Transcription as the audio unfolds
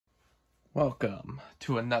Welcome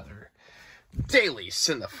to another daily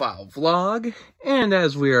cinephile vlog, and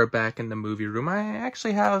as we are back in the movie room, I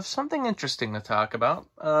actually have something interesting to talk about.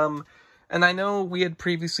 And I know we had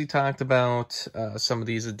previously talked about some of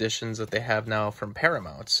these editions that they have now from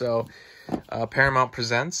Paramount. So, Paramount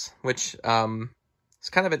Presents, which is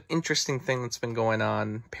kind of an interesting thing that's been going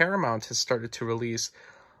on. Paramount has started to release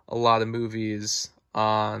a lot of movies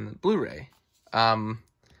on Blu-ray.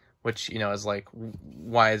 Which, you know, is like,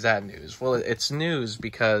 why is that news? Well, it's news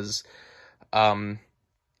because it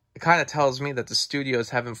kind of tells me that the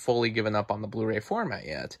studios haven't fully given up on the Blu-ray format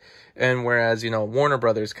yet. And whereas, you know, Warner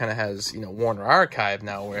Brothers kind of has, you know, Warner Archive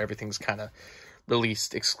now, where everything's kind of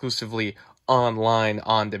released exclusively online,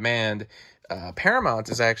 on demand, Paramount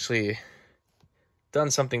has actually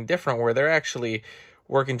done something different, where they're actually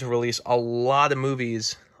working to release a lot of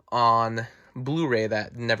movies on Blu-ray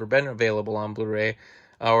that never been available on Blu-ray,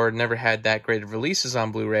 or never had that great of releases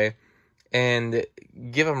on Blu-ray, and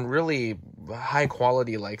give them really high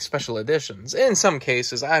quality, like, special editions. In some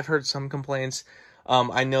cases, I've heard some complaints.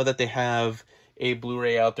 I know that they have a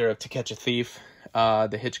Blu-ray out there of To Catch a Thief,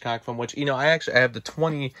 the Hitchcock film, which, you know, I have the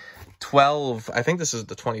 2012, I think this is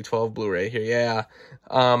the 2012 Blu-ray here, yeah.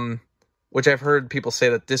 Which I've heard people say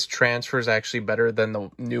that this transfer is actually better than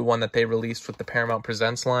the new one that they released with the Paramount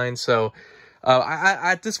Presents line, so I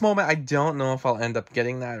at this moment, I don't know if I'll end up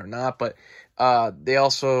getting that or not, but they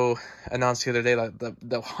also announced the other day that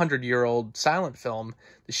the 100-year-old silent film,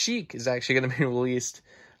 The Sheik, is actually going to be released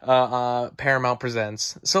Paramount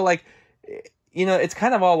Presents. So, like, you know, it's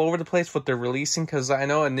kind of all over the place what they're releasing, because I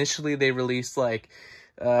know initially they released, like,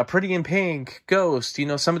 Pretty in Pink, Ghost, you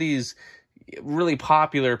know, some of these really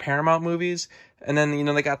popular Paramount movies, and then, you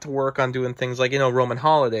know, they got to work on doing things like, you know, Roman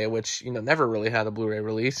Holiday, which, you know, never really had a Blu-ray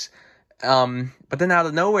release. But then out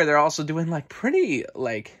of nowhere, they're also doing, like, pretty,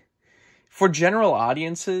 like, for general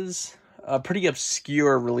audiences, pretty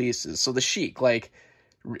obscure releases. So The Sheik, like,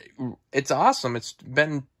 it's awesome. It's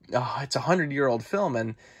been, it's a 100-year-old film,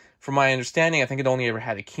 and from my understanding, I think it only ever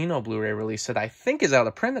had a Kino Blu-ray release that I think is out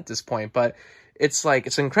of print at this point, but it's, like,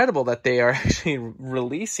 it's incredible that they are actually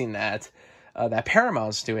releasing that, that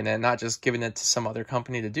Paramount's doing it, not just giving it to some other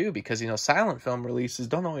company to do, because, you know, silent film releases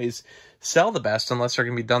don't always sell the best unless they're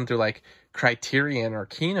going to be done through, like, Criterion or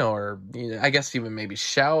Kino, or, you know, I guess even maybe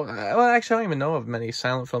Shout. Well, actually, I don't even know of many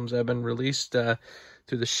silent films that have been released through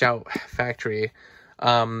the Shout factory.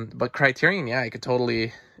 But Criterion, yeah, I could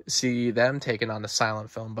totally see them taking on the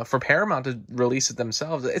silent film. But for Paramount to release it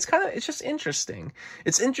themselves, it's just interesting.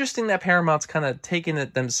 It's interesting that Paramount's kind of taking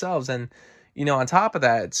it themselves, and, you know, on top of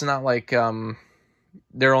that, it's not like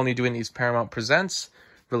they're only doing these Paramount Presents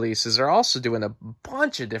releases. They're also doing a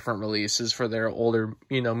bunch of different releases for their older,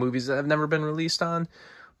 you know, movies that have never been released on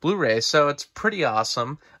Blu-ray. So it's pretty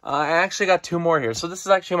awesome. I actually got two more here. So this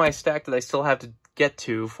is actually my stack that I still have to get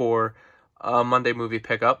to for Monday movie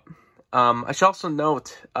pickup. I should also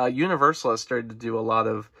note, Universal has started to do a lot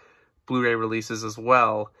of Blu-ray releases as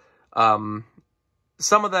well. Some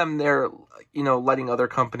of them, they're, you know, letting other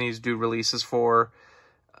companies do releases for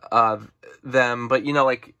them, but, you know,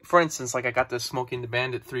 like, for instance, like, I got this Smoking the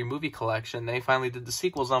Bandit 3 movie collection. They finally did the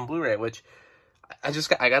sequels on Blu-ray, which I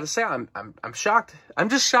gotta say, I'm shocked. I'm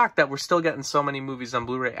just shocked that we're still getting so many movies on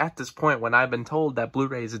Blu-ray at this point, when I've been told that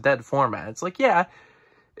Blu-ray is a dead format. It's like, yeah,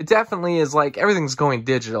 it definitely is. Like, everything's going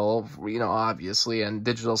digital, you know, obviously, and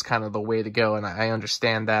digital's kind of the way to go, and I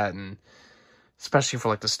understand that, and especially for,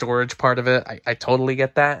 like, the storage part of it, I totally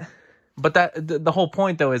get that. But the whole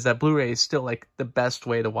point, though, is that Blu-ray is still, like, the best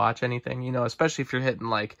way to watch anything, you know, especially if you're hitting,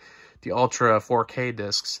 like, the Ultra 4K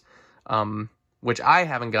discs, which I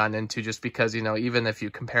haven't gotten into, just because, you know, even if you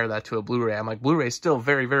compare that to a Blu-ray, I'm like, Blu-ray is still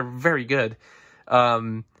very, very, very good.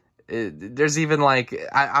 There's even, like,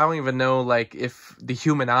 I don't even know, like, if the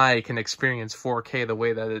human eye can experience 4K the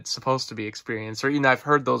way that it's supposed to be experienced, or, you know, I've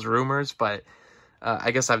heard those rumors, but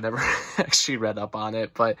I guess I've never actually read up on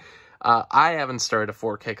it, but I haven't started a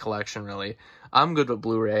 4K collection, really. I'm good with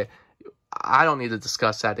Blu-ray. I don't need to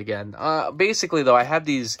discuss that again. Basically, though, I have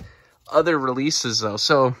these other releases, though.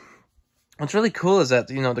 So what's really cool is that,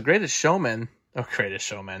 you know, The Greatest Showman... Oh, Greatest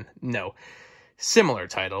Showman. No. Similar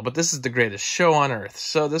title, but this is The Greatest Show on Earth.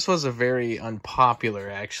 So this was a very unpopular,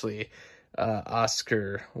 actually,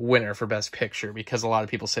 Oscar winner for Best Picture, because a lot of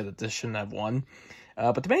people say that this shouldn't have won.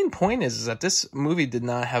 But the main point is that this movie did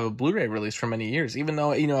not have a Blu-ray release for many years, even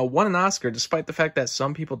though, you know, it won an Oscar, despite the fact that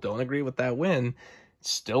some people don't agree with that win. It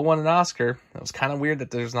still won an Oscar. It was kind of weird that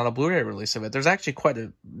there's not a Blu-ray release of it. There's actually quite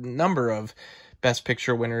a number of Best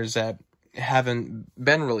Picture winners that haven't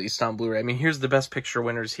been released on Blu-ray. I mean, here's the Best Picture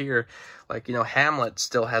winners here. Like, you know, Hamlet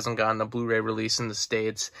still hasn't gotten a Blu-ray release in the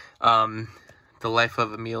States. The Life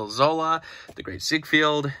of Emile Zola, The Great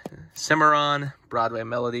Ziegfeld, Cimarron, Broadway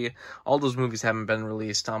Melody. All those movies haven't been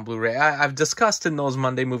released on Blu-ray. I've discussed in those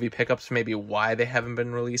Monday movie pickups maybe why they haven't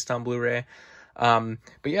been released on Blu-ray. But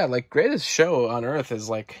yeah, like, Greatest Show on Earth is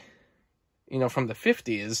like, you know, from the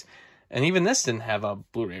 50s, and even this didn't have a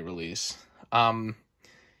Blu-ray release.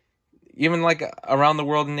 Even like Around the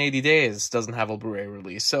World in 80 Days doesn't have a Blu-ray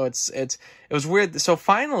release. So it was weird. So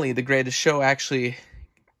finally, The Greatest Show actually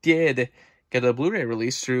did get a Blu-ray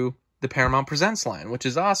release through the Paramount Presents line, which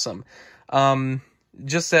is awesome.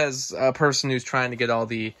 Just as a person who's trying to get all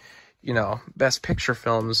the, you know, Best Picture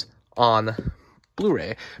films on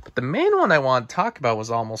Blu-ray. But the main one I wanted to talk about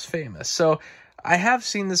was Almost Famous. So I have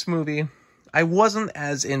seen this movie. I wasn't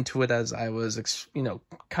as into it as I was, you know,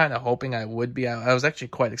 kind of hoping I would be. I was actually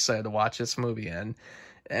quite excited to watch this movie, and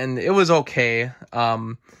it was okay.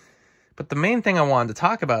 But the main thing I wanted to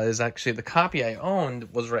talk about is actually the copy I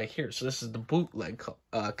owned was right here. So this is the bootleg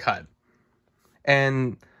cut.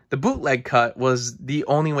 And the bootleg cut was the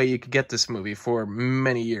only way you could get this movie for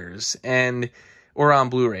many years. Or on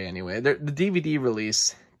Blu-ray anyway. The DVD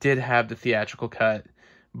release did have the theatrical cut.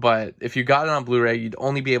 But if you got it on Blu-ray, you'd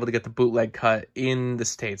only be able to get the bootleg cut in the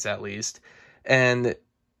States at least. And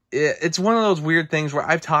it's one of those weird things where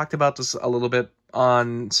I've talked about this a little bit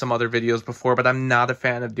on some other videos before, but I'm not a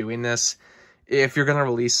fan of doing this. If you're going to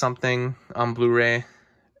release something on Blu-ray,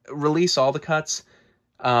 release all the cuts.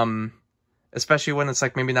 Especially when it's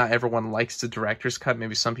like maybe not everyone likes the director's cut.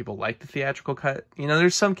 Maybe some people like the theatrical cut. You know,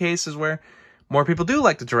 there's some cases where more people do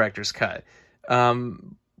like the director's cut.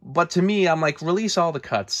 But to me, I'm like, release all the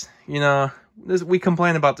cuts. You know, we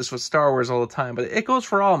complain about this with Star Wars all the time, but it goes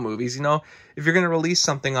for all movies. You know, if you're going to release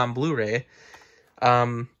something on Blu-ray,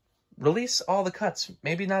 release all the cuts.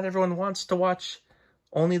 Maybe not everyone wants to watch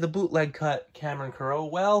only the bootleg cut, Cameron Crowe.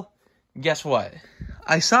 Well, guess what?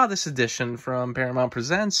 I saw this edition from Paramount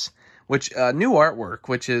Presents, which, new artwork,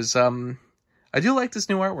 which is, I do like this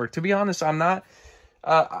new artwork. To be honest, I'm not...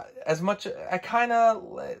 as much, I kind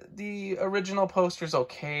of, the original poster's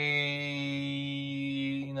okay,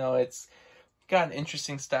 you know, it's got an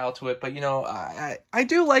interesting style to it, but, you know, I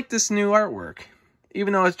do like this new artwork,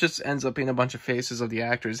 even though it just ends up being a bunch of faces of the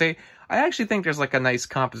actors. I actually think there's, like, a nice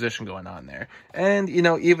composition going on there, and, you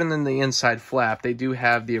know, even in the inside flap, they do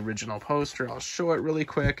have the original poster. I'll show it really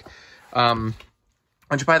quick,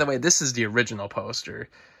 which, by the way, this is the original poster.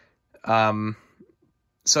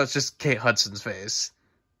 So it's just Kate Hudson's face.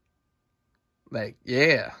 Like,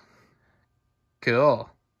 yeah.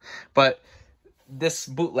 Cool. But this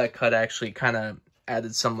bootleg cut actually kind of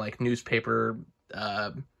added some, like, newspaper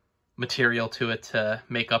material to it to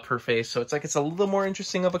make up her face. So it's like it's a little more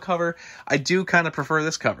interesting of a cover. I do kind of prefer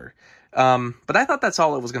this cover. But I thought that's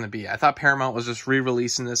all it was going to be. I thought Paramount was just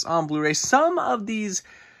re-releasing this on Blu-ray. Some of these...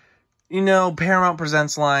 You know, Paramount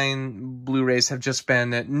Presents line Blu-rays have just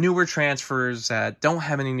been newer transfers that don't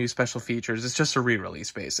have any new special features. It's just a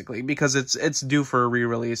re-release, basically, because it's due for a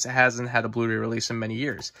re-release. It hasn't had a Blu-ray release in many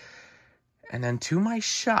years. And then, to my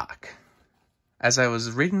shock, as I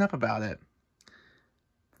was reading up about it,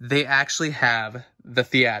 they actually have the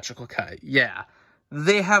theatrical cut. Yeah,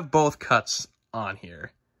 they have both cuts on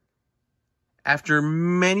here. After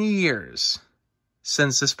many years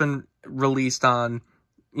since it's been released on...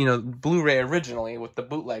 you know, Blu-ray originally with the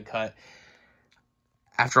bootleg cut.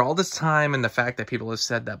 After all this time and the fact that people have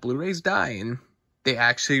said that Blu-ray's dying, they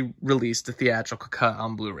actually released the theatrical cut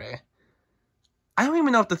on Blu-ray. I don't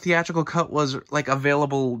even know if the theatrical cut was, like,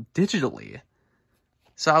 available digitally.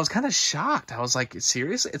 So I was kind of shocked. I was like,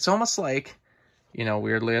 seriously? It's almost like, you know,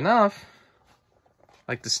 weirdly enough,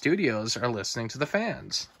 like the studios are listening to the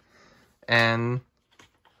fans. And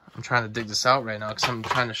I'm trying to dig this out right now because I'm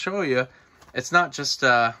trying to show you. It's not just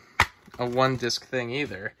a one-disc thing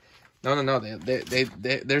either. No.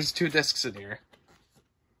 There's 2 discs in here.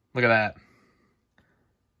 Look at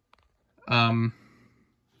that.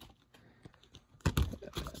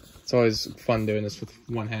 It's always fun doing this with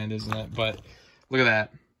one hand, isn't it? But look at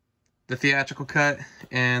that. The theatrical cut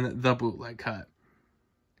and the bootleg cut.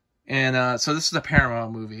 And so this is a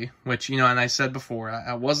Paramount movie, which, you know, and I said before,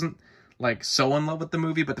 I wasn't... like, so in love with the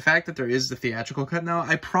movie, but the fact that there is the theatrical cut now,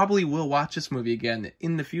 I probably will watch this movie again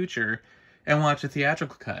in the future and watch the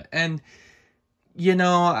theatrical cut. And, you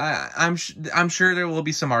know, I'm sure there will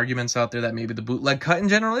be some arguments out there that maybe the bootleg cut in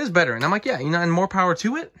general is better. And I'm like, yeah, you know, and more power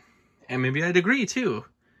to it. And maybe I'd agree, too.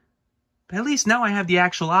 But at least now I have the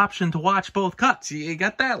actual option to watch both cuts. You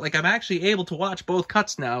get that? Like, I'm actually able to watch both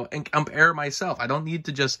cuts now and compare myself. I don't need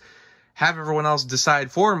to just... have everyone else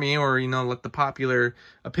decide for me, or, you know, let the popular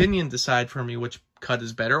opinion decide for me which cut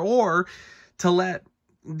is better, or to let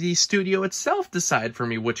the studio itself decide for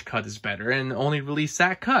me which cut is better and only release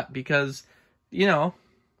that cut because, you know,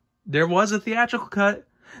 there was a theatrical cut.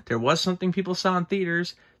 There was something people saw in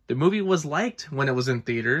theaters. The movie was liked when it was in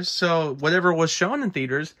theaters. So whatever was shown in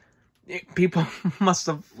theaters, people must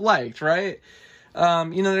have liked, right? You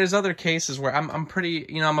know, there's other cases where I'm pretty,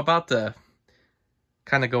 you know, I'm about to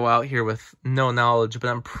kind of go out here with no knowledge, but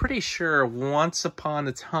I'm pretty sure once upon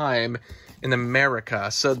a time in America,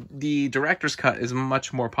 so the director's cut is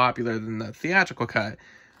much more popular than the theatrical cut.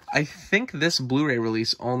 I think this Blu-ray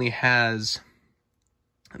release only has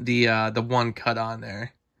the one cut on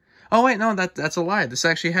there. Oh wait, no, that's a lie. This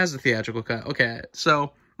actually has the theatrical cut. Okay,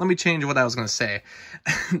 so let me change what I was going to say.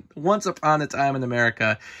 Once Upon a Time in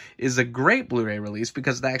America is a great Blu-ray release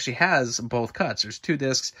because it actually has both cuts. There's 2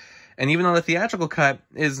 discs. And even though the theatrical cut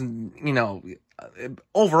is, you know,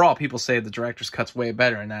 overall people say the director's cut's way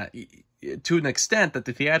better, and that to an extent that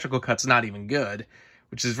the theatrical cut's not even good,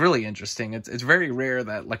 which is really interesting. It's very rare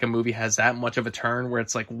that like a movie has that much of a turn where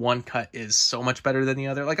it's like one cut is so much better than the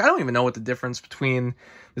other. Like I don't even know what the difference between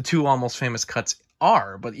the 2 Almost Famous cuts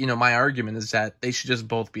are, but you know, my argument is that they should just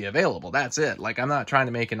both be available. That's it. Like I'm not trying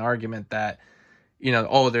to make an argument that, you know,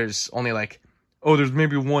 oh, there's only like, oh, there's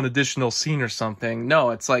maybe one additional scene or something.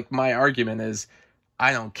 No, it's like my argument is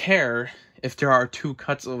I don't care if there are 2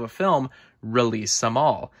 cuts of a film, release them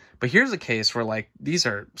all. But here's a case where like these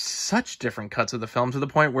are such different cuts of the film to the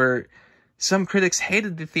point where some critics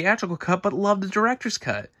hated the theatrical cut but loved the director's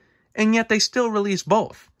cut. And yet they still release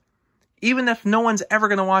both. Even if no one's ever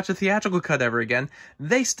going to watch a theatrical cut ever again,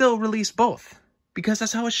 they still release both. Because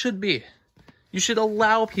that's how it should be. You should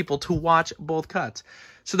allow people to watch both cuts.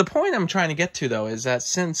 So the point I'm trying to get to, though, is that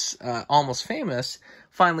since Almost Famous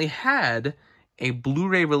finally had a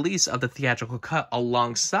Blu-ray release of the theatrical cut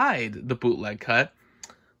alongside the bootleg cut,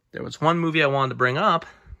 there was one movie I wanted to bring up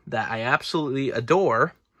that I absolutely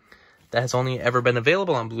adore that has only ever been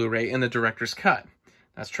available on Blu-ray in the director's cut.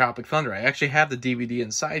 That's Tropic Thunder. I actually have the DVD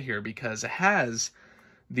inside here because it has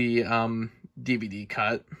the DVD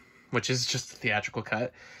cut, which is just the theatrical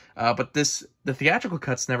cut. But the theatrical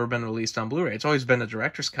cut's never been released on Blu-ray. It's always been a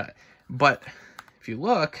director's cut. But if you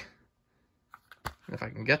look, if I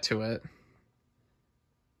can get to it.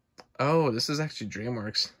 Oh, this is actually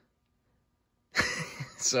DreamWorks.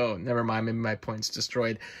 So, never mind. Maybe my point's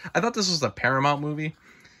destroyed. I thought this was a Paramount movie.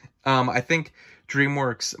 I think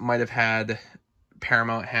DreamWorks might have had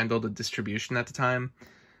Paramount handle the distribution at the time.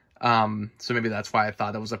 So maybe that's why I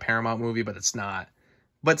thought it was a Paramount movie, but it's not.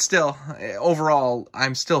 But still, overall,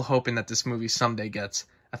 I'm still hoping that this movie someday gets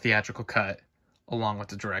a theatrical cut along with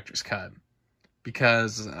the director's cut.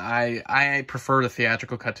 Because I prefer the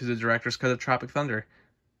theatrical cut to the director's cut of Tropic Thunder.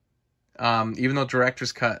 Even though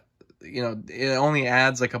director's cut, you know, it only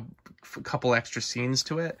adds like a couple extra scenes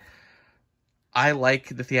to it, I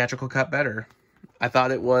like the theatrical cut better. I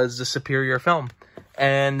thought it was a superior film.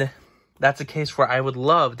 And that's a case where I would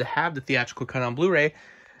love to have the theatrical cut on Blu-ray,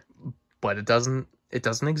 but it doesn't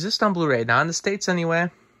exist on Blu-ray, not in the States anyway.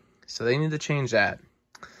 So they need to change that.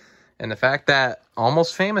 And the fact that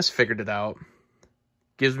Almost Famous figured it out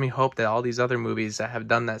gives me hope that all these other movies that have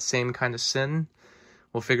done that same kind of sin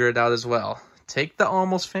will figure it out as well. Take the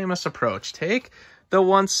Almost Famous approach. Take the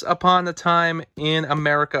Once Upon a Time in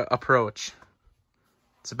America approach.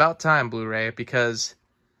 It's about time, Blu-ray, because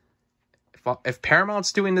if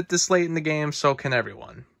Paramount's doing it this late in the game, so can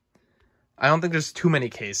everyone. I don't think there's too many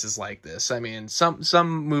cases like this. I mean, some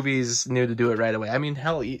movies need to do it right away. I mean,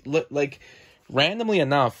 hell, like, randomly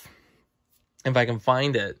enough, if I can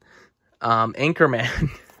find it,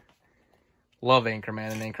 Anchorman. Love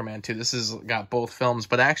Anchorman and Anchorman 2. This has got both films,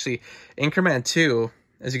 but actually, Anchorman 2,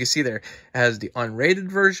 as you can see there, has the unrated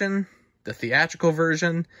version, the theatrical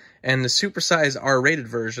version, and the supersized R-rated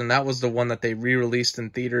version. That was the one that they re-released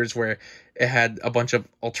in theaters where it had a bunch of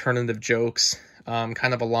alternative jokes,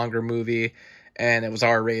 kind of a longer movie, and it was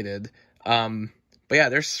R-rated. But yeah,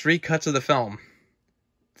 there's 3 cuts of the film.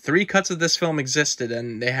 3 cuts of this film existed,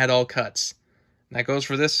 and they had all cuts. And that goes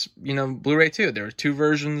for this, you know, Blu-ray too. There are 2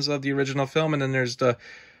 versions of the original film, and then there's the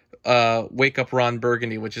Wake Up Ron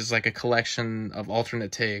Burgundy, which is like a collection of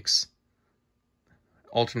alternate takes,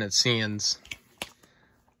 alternate scenes.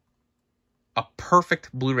 A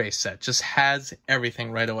perfect Blu-ray set. Just has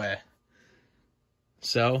everything right away.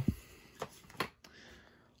 So,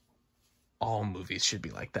 all movies should be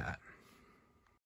like that.